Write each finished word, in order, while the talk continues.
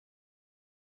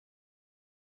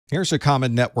Here's a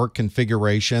common network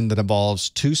configuration that involves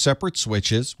two separate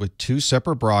switches with two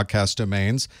separate broadcast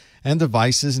domains, and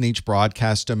devices in each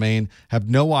broadcast domain have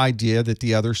no idea that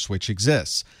the other switch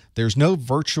exists. There's no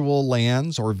virtual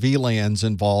LANs or VLANs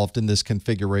involved in this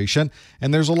configuration,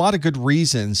 and there's a lot of good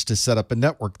reasons to set up a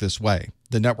network this way.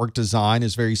 The network design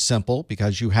is very simple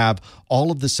because you have all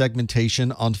of the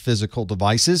segmentation on physical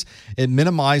devices. It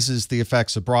minimizes the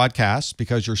effects of broadcast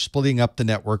because you're splitting up the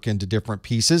network into different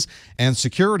pieces, and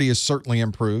security is certainly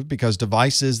improved because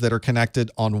devices that are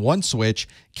connected on one switch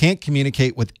can't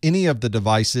communicate with any of the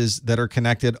devices that are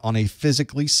connected on a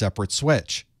physically separate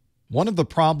switch. One of the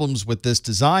problems with this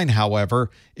design, however,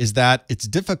 is that it's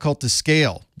difficult to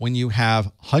scale when you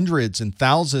have hundreds and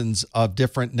thousands of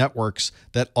different networks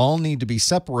that all need to be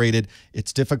separated.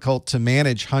 It's difficult to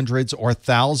manage hundreds or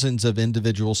thousands of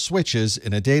individual switches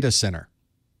in a data center.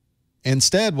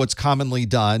 Instead, what's commonly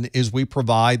done is we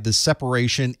provide the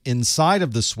separation inside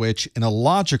of the switch in a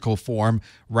logical form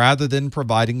rather than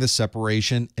providing the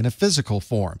separation in a physical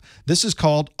form. This is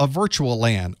called a virtual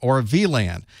LAN or a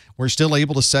VLAN. We're still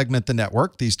able to segment the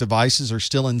network. These devices are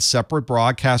still in separate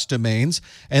broadcast domains,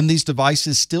 and these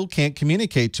devices still can't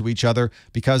communicate to each other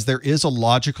because there is a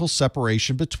logical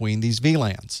separation between these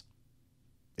VLANs.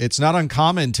 It's not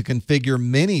uncommon to configure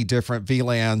many different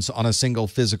VLANs on a single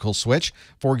physical switch.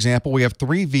 For example, we have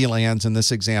three VLANs in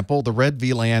this example. The red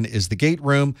VLAN is the gate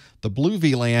room, the blue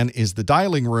VLAN is the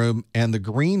dialing room, and the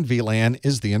green VLAN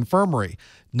is the infirmary.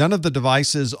 None of the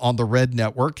devices on the red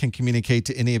network can communicate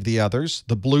to any of the others.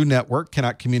 The blue network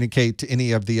cannot communicate to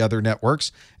any of the other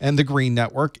networks, and the green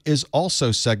network is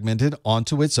also segmented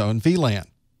onto its own VLAN.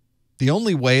 The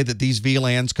only way that these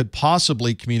VLANs could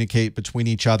possibly communicate between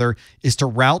each other is to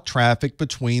route traffic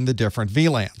between the different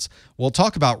VLANs. We'll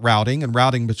talk about routing and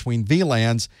routing between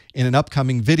VLANs in an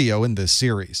upcoming video in this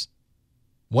series.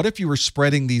 What if you were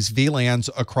spreading these VLANs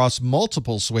across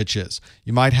multiple switches?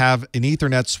 You might have an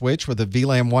Ethernet switch with a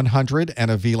VLAN 100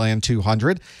 and a VLAN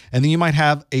 200, and then you might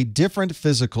have a different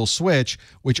physical switch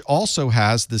which also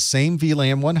has the same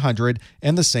VLAN 100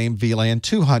 and the same VLAN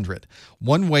 200.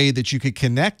 One way that you could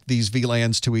connect these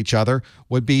VLANs to each other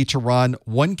would be to run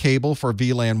one cable for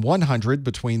VLAN 100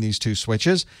 between these two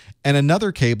switches and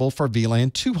another cable for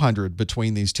VLAN 200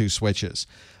 between these two switches.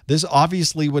 This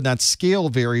obviously would not scale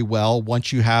very well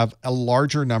once you have a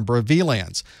larger number of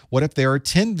VLANs. What if there are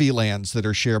 10 VLANs that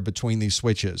are shared between these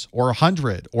switches, or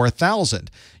 100, or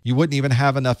 1,000? You wouldn't even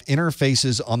have enough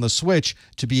interfaces on the switch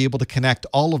to be able to connect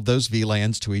all of those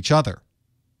VLANs to each other.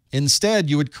 Instead,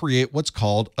 you would create what's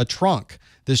called a trunk.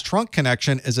 This trunk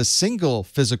connection is a single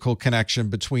physical connection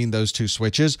between those two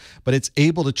switches, but it's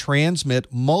able to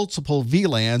transmit multiple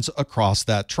VLANs across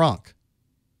that trunk.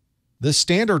 The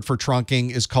standard for trunking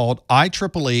is called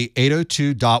IEEE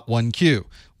 802.1q.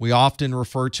 We often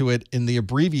refer to it in the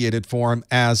abbreviated form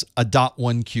as a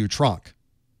 .1q trunk.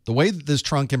 The way that this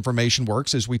trunk information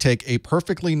works is we take a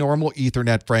perfectly normal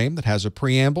Ethernet frame that has a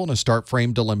preamble and a start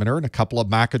frame delimiter and a couple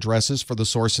of MAC addresses for the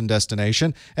source and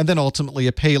destination, and then ultimately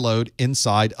a payload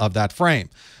inside of that frame.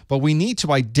 But we need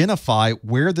to identify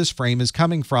where this frame is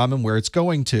coming from and where it's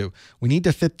going to. We need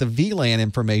to fit the VLAN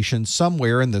information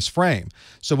somewhere in this frame.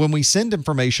 So when we send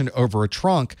information over a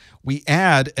trunk, we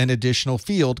add an additional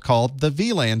field called the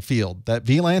VLAN field. That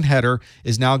VLAN header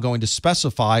is now going to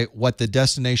specify what the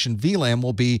destination VLAN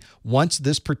will be once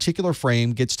this particular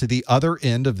frame gets to the other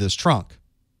end of this trunk.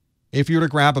 If you were to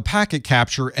grab a packet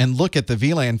capture and look at the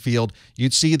VLAN field,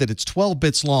 you'd see that it's 12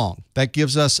 bits long. That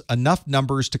gives us enough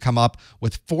numbers to come up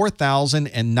with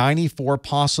 4,094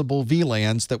 possible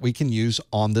VLANs that we can use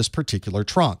on this particular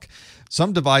trunk.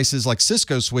 Some devices like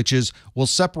Cisco switches will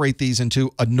separate these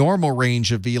into a normal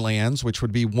range of VLANs, which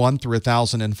would be 1 through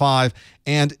 1,005,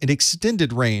 and an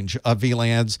extended range of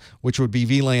VLANs, which would be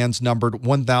VLANs numbered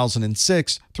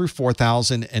 1,006 through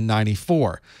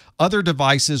 4,094. Other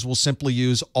devices will simply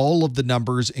use all of the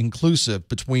numbers inclusive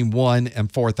between 1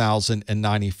 and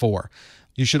 4,094.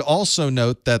 You should also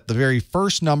note that the very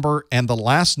first number and the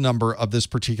last number of this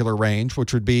particular range,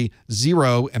 which would be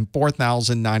 0 and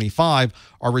 4,095,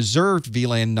 are reserved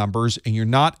VLAN numbers, and you're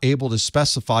not able to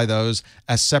specify those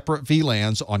as separate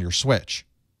VLANs on your switch.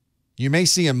 You may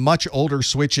see in much older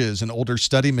switches and older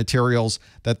study materials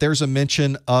that there's a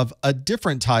mention of a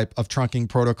different type of trunking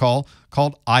protocol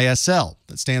called ISL.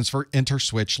 That stands for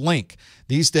Inter-Switch Link.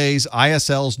 These days,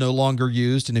 ISL is no longer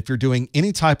used, and if you're doing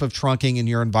any type of trunking in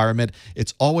your environment,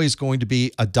 it's always going to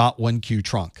be a .1q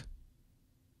trunk.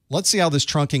 Let's see how this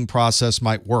trunking process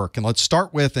might work. And let's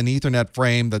start with an Ethernet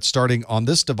frame that's starting on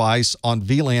this device on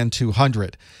VLAN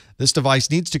 200. This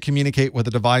device needs to communicate with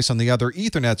a device on the other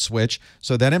Ethernet switch,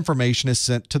 so that information is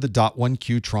sent to the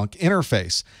 .1Q trunk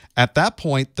interface. At that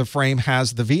point, the frame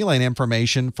has the VLAN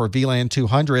information for VLAN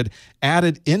 200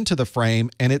 added into the frame,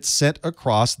 and it's sent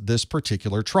across this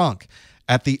particular trunk.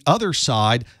 At the other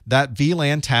side, that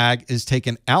VLAN tag is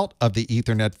taken out of the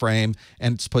Ethernet frame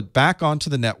and it's put back onto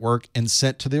the network and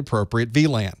sent to the appropriate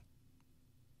VLAN.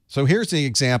 So here's the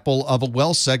example of a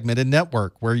well-segmented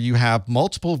network where you have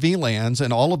multiple VLANs,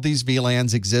 and all of these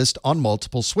VLANs exist on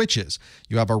multiple switches.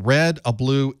 You have a red, a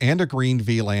blue, and a green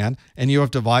VLAN, and you have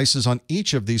devices on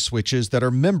each of these switches that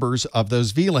are members of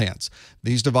those VLANs.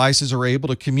 These devices are able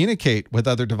to communicate with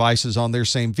other devices on their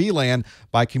same VLAN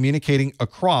by communicating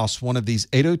across one of these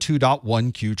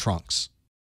 802.1Q trunks.